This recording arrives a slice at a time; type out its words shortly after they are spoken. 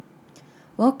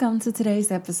Welcome to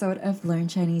today's episode of Learn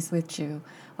Chinese with Ju.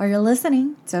 While you're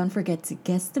listening, don't forget to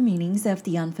guess the meanings of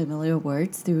the unfamiliar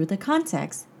words through the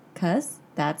context, because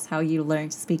that's how you learn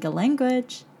to speak a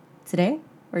language. Today,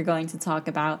 we're going to talk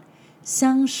about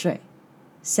香水,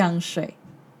香水。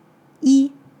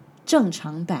一,正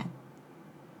常版。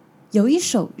有一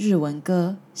首日文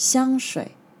歌《香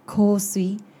水》香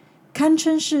水堪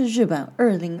称是日本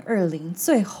2020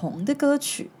最红的歌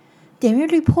曲，点阅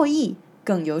率破亿，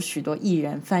更有许多艺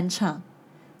人翻唱。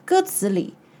歌词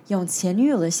里用前女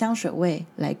友的香水味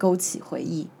来勾起回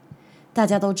忆。大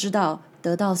家都知道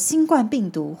得到新冠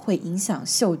病毒会影响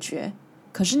嗅觉，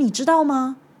可是你知道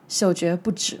吗？嗅觉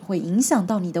不只会影响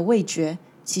到你的味觉，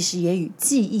其实也与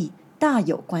记忆大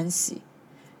有关系。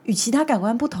与其他感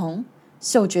官不同，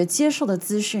嗅觉接受的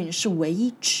资讯是唯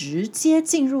一直接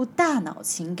进入大脑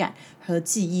情感和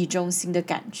记忆中心的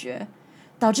感觉，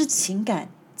导致情感、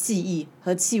记忆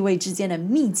和气味之间的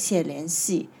密切联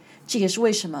系。这也是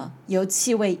为什么由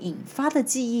气味引发的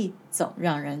记忆总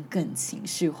让人更情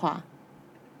绪化。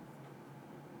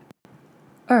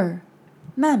二、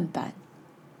慢版。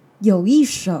有一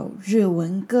首日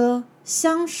文歌《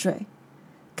香水》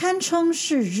堪称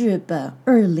是日本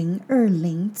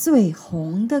2020最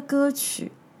红的歌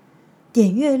曲，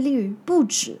点阅率不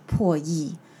止破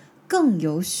亿，更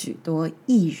有许多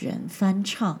艺人翻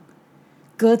唱。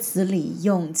歌词里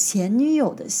用前女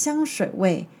友的香水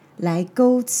味来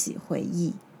勾起回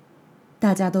忆。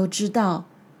大家都知道，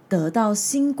得到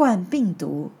新冠病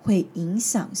毒会影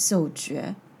响嗅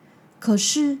觉，可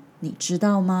是你知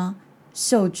道吗？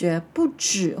嗅觉不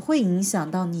只会影响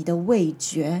到你的味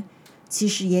觉，其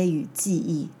实也与记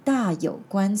忆大有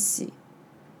关系。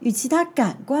与其他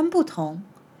感官不同，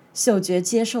嗅觉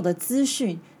接受的资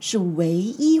讯是唯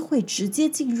一会直接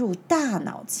进入大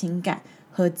脑情感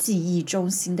和记忆中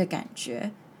心的感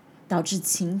觉，导致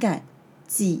情感、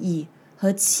记忆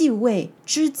和气味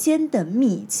之间的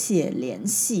密切联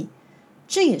系。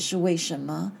这也是为什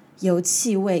么由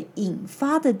气味引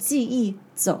发的记忆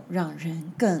总让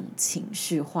人更情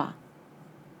绪化。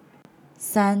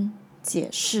三、解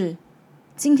释。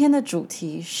今天的主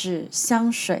题是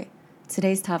香水。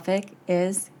Today's topic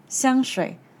is 香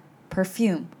水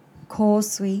perfume 香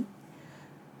水。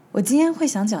我今天会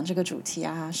想讲这个主题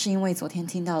是因为昨天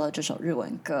听到了这首日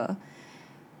文歌。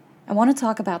I want to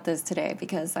talk about this today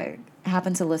because I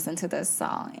happened to listen to this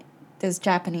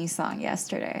Japanese song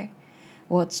yesterday.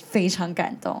 我非常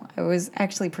感动 I was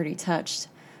actually pretty touched.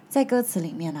 在歌词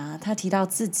里面他提到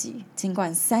自己尽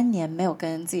管3年没有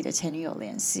跟自己的前女友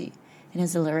联系。In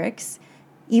his lyrics,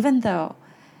 even though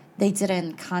they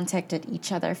didn't contacted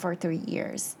each other for 3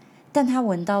 years, 但他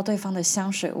闻到对方的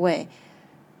香水味，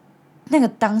那个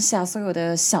当下所有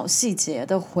的小细节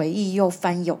的回忆又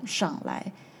翻涌上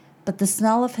来。But the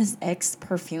smell of his ex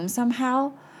perfume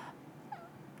somehow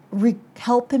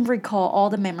help him recall all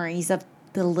the memories of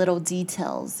the little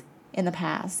details in the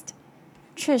past.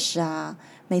 确实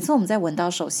每次我们在闻到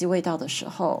熟悉味道的时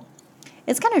候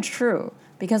it's kind of true,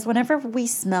 because whenever we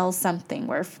smell something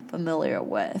we're familiar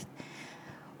with,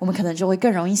 我们可能就会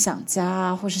更容易想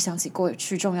家或是想起过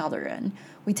去重要的人。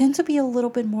We tend to be a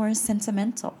little bit more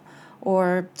sentimental,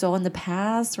 or dwell in the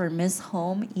past, or miss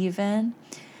home even.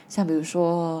 像比如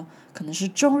说可能是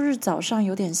周日早上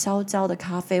有点烧焦的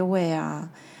咖啡味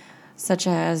such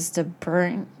as the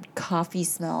burnt coffee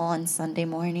smell on Sunday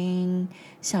morning,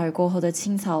 下雨过后的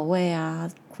青草味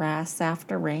grass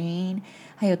after rain,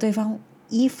 还有对方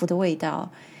衣服的味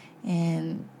道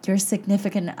and your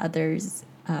significant other's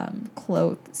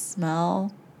clothes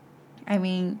smell. I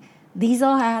mean, these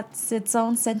all have its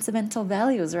own sentimental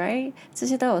values, right? 这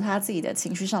些都有它自己的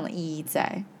情绪上的意义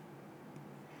在。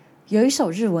有一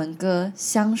首日文歌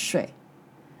香水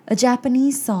A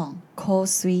Japanese song 香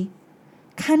水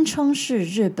堪称是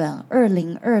日本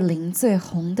2020最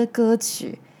红的歌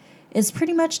曲 is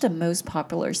pretty much the most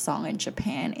popular song in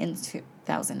Japan in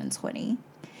 2020.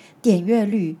 点阅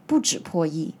率不止破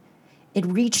亿 It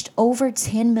reached over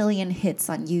 10 million hits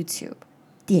on YouTube.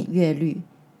 点阅率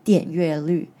点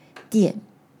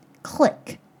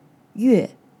click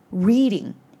阅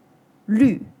reading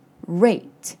率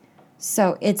rate.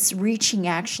 So it's reaching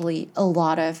actually a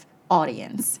lot of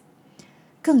audience.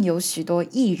 更有许多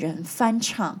艺人翻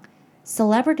唱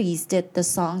Celebrities did the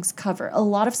song's cover. A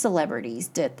lot of celebrities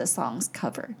did the song's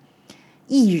cover.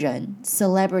 艺人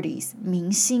celebrities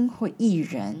明星或艺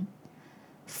人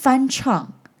翻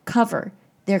唱 cover.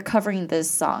 They're covering this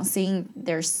song, singing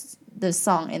the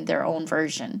song in their own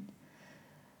version.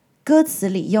 歌词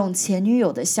里用前女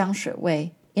友的香水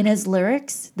味 In his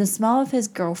lyrics, the smell of his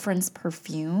girlfriend's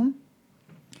perfume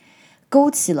勾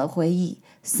起了回忆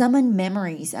Summon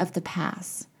memories of the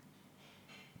past.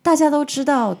 大大家都知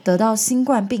道得到新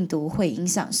冠病毒会影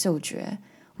响嗅觉。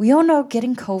We all know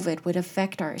getting COVID would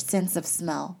affect our sense of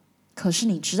smell. 可是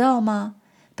你知道吗？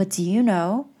 But do you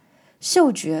know?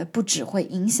 嗅觉不只会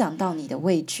影响到你的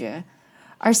味觉。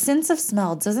Our sense of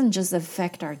smell doesn't just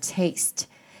affect our taste.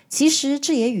 其实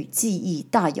这也与记忆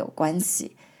大有关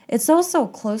系。It's also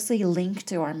closely linked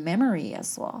to our memory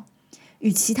as well.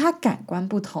 与其他感官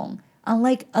不同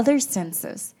unlike other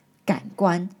senses, 感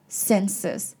官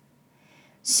senses,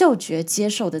 嗅觉接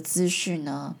受的资讯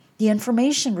呢 the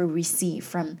information we receive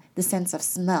from the sense of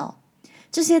smell.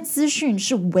 这些资讯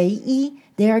是唯一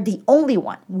they are the only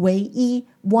one, 唯一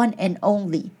one and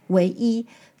only, 唯一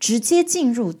直接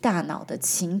进入大脑的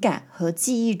情感和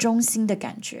记忆中心的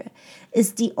感觉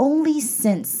is the only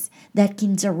sense that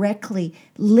can directly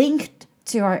link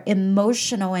to our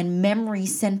emotional and memory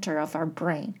center of our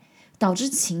brain, 导致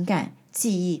情感、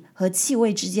记忆和气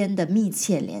味之间的密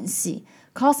切联系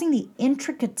causing the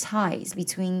intricate ties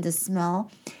between the smell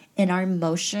and our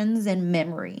emotions and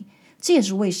memory. 这也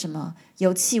是为什么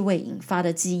由气味引发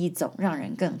的记忆总让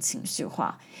人更情绪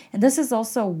化 And this is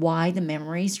also why the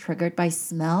memories triggered by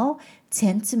smell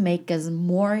tend to make us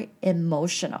more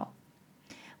emotional.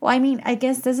 Well, I mean, I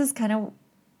guess this is kind of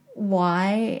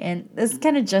why, and this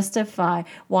kind of justify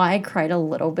why I cried a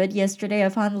little bit yesterday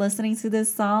upon listening to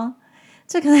this song.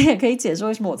 这可能也可以解释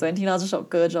为什么我昨天听到这首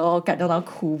歌之后感动到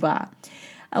哭吧。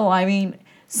Oh, I mean,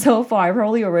 so far I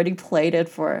probably already played it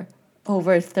for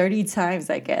over 30 times,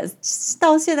 I guess.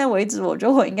 到现在为止，我觉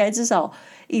得我应该至少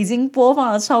已经播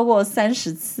放了超过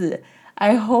30次。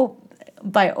I hope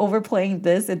by overplaying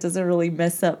this, it doesn't really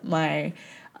mess up my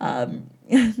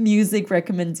music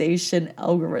recommendation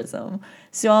algorithm.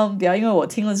 希望不要因为我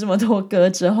听了这么多歌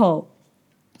之后，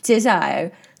接下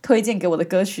来推荐给我的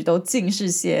歌曲都尽是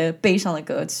些悲伤的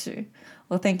歌曲。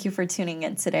Well, thank you for tuning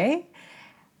in today.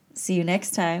 See you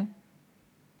next time.